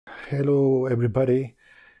Hello everybody,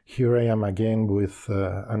 here I am again with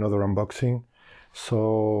another unboxing.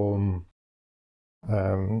 So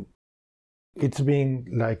it's been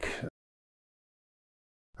like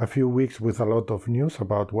a few weeks with a lot of news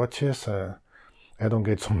about watches. I don't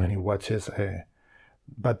get so many watches,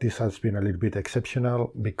 but this has been a little bit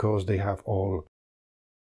exceptional because they have all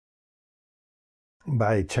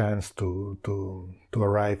by chance to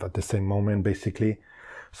arrive at the same moment basically.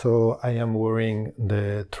 So I am wearing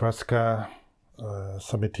the Trasca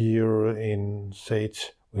Saboteur in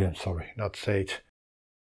sage. Sorry, not sage.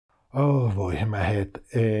 Oh boy, my head.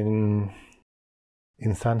 In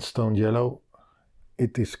sandstone yellow.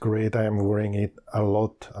 It is great. I am wearing it a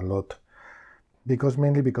lot.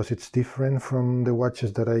 Mainly because it's different from the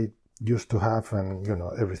watches that I used to have and, you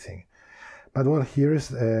know, everything. But well, here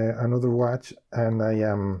is another watch, and I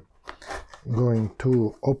am going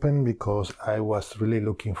to open because I was really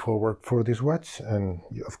looking forward for this watch, and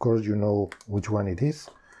of course you know which one it is.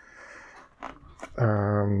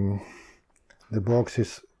 The box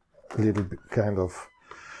is a little bit kind of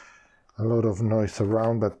a lot of noise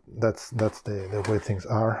around, but that's the way things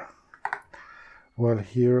are. Well,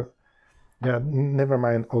 here, yeah, never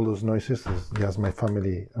mind all those noises, it's just my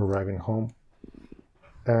family arriving home.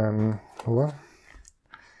 And well,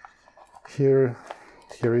 here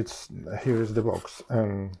is the box.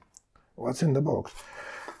 And what's in the box?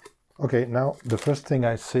 Okay, now the first thing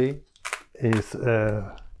I see is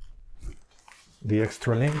the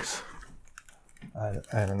extra links.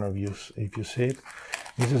 I don't know if you see it.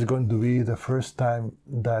 This is going to be the first time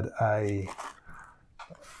that I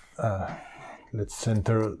let's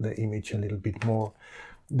center the image a little bit more.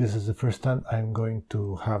 This is the first time I'm going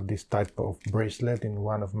to have this type of bracelet in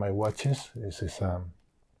one of my watches. This is a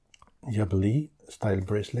Jubilee style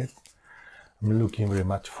bracelet. I'm looking very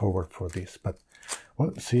much forward for this. But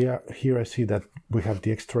well, see here I see that we have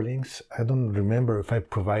the extra links. I don't remember if I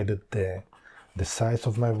provided the size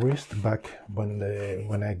of my wrist back when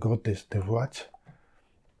I got the watch.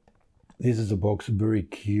 This is a box, very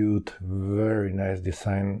cute, very nice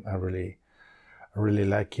design. I really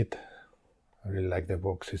like it. I really like the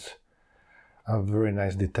box. It's a very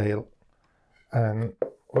nice detail. And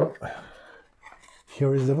well,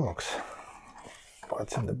 here is the box.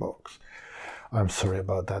 What's in the box? I'm sorry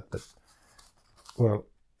about that, but well,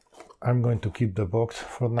 I'm going to keep the box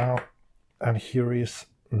for now. And here is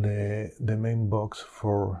the main box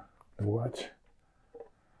for the watch.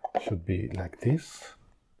 Should be like this.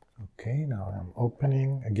 Okay, now I'm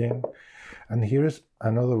opening again, and here's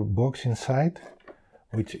another box inside,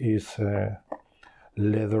 which is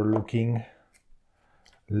leather looking,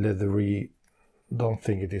 leathery. Don't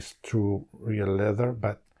think it is true real leather,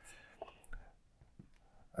 but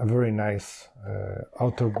a very nice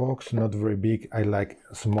outer box, not very big. I like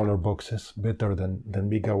smaller boxes better than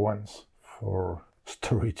bigger ones for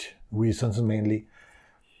storage reasons mainly.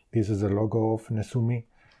 This is the logo of Nezumi.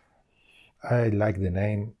 I like the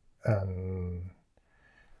name. And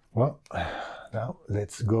well, now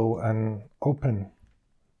let's go and open.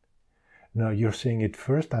 Now you're seeing it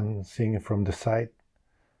first, I'm seeing it from the side.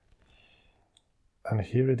 And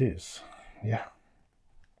here it is. Yeah.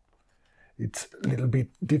 It's a little bit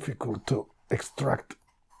difficult to extract.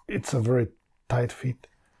 It's a very tight fit.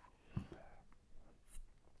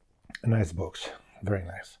 A nice box, very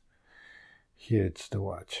nice. Here it's the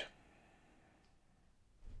watch.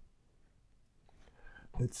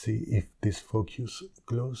 Let's see if this focus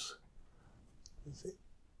close. Let's see.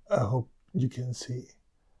 I hope you can see.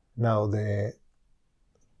 Now the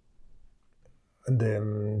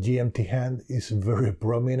GMT hand is very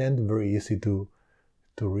prominent, very easy to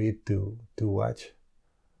read, to watch.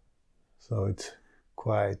 So it's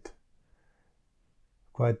quite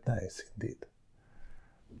nice indeed.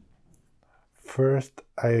 First,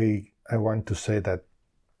 I want to say that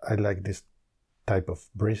I like this type of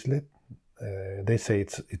bracelet. They say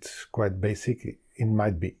it's quite basic. It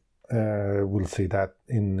might be. We'll see that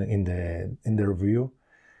in the review.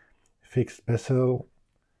 Fixed bezel,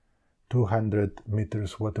 200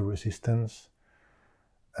 meters water resistance,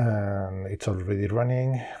 and it's already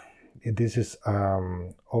running. This is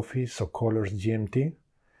Office or Colors GMT.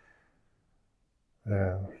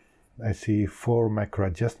 I see 4 micro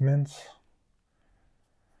adjustments.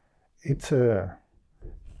 It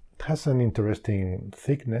has an interesting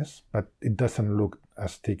thickness, but it doesn't look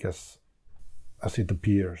as thick as it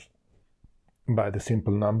appears by the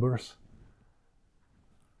simple numbers.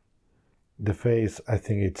 The face, I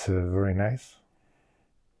think it's very nice.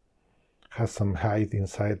 Has some height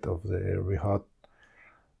inside of the rehaut,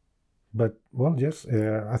 but well, yes,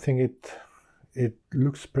 I think it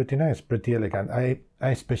looks pretty nice, pretty elegant. I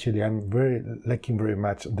especially, I'm liking very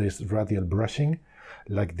much this radial brushing,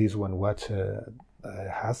 like this one watch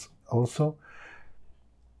has also.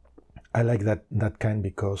 I like that kind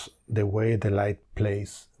because the way the light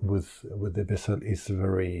plays with the bezel is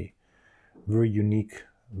very, very unique,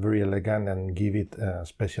 very elegant, and give it a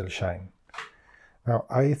special shine. Now,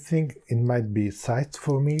 I think it might be sized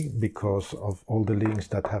for me because of all the links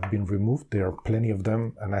that have been removed. There are plenty of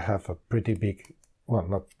them, and I have a pretty big,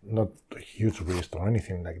 well, not a huge wrist or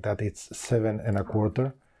anything like that. It's 7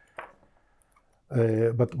 1/4.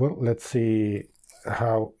 But well, let's see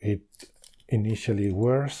how it initially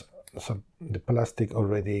wears. So the plastic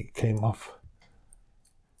already came off.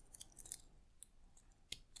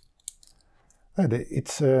 And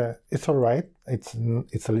it's all right. It's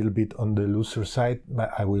a little bit on the looser side,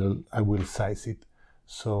 but I will size it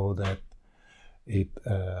so that it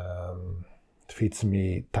fits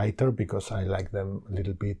me tighter, because I like them a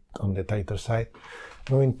little bit on the tighter side.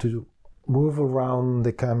 I'm going to move around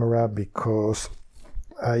the camera because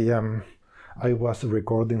I was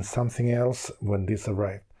recording something else when this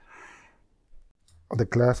arrived. The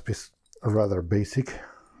clasp is rather basic.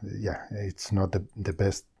 Yeah, it's not the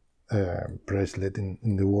best bracelet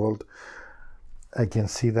in the world. I can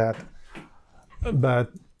see that,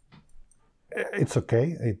 but it's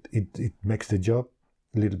okay. It makes the job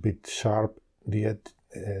a little bit sharp,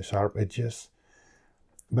 sharp edges.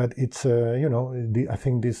 But it's you know, I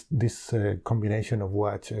think this combination of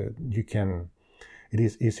watch, it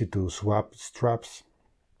is easy to swap straps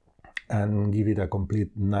and give it a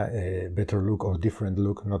complete better look, or different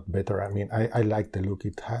look. Not better, I mean, I like the look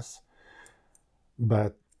it has,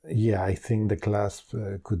 but yeah, I think the clasp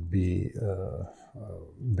could be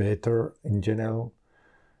better in general.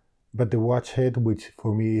 But the watch head, which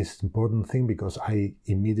for me is the important thing, because I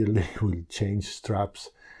immediately will change straps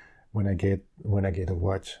when I get a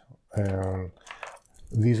watch.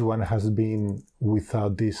 This one has been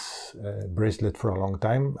without this bracelet for a long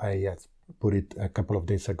time. I just put it a couple of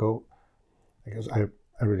days ago, because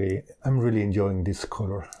I'm really enjoying this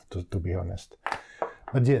color, to be honest.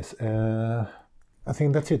 But yes, I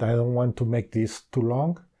think that's it. I don't want to make this too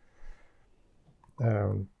long.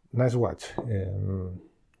 Nice watch.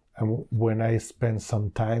 And when I spend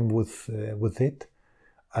some time with it,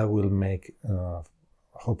 I will make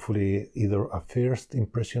hopefully either a first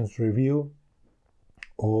impressions review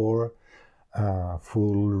or a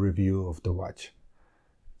full review of the watch.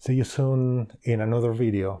 See you soon in another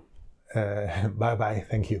video. Bye bye.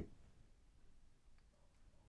 Thank you.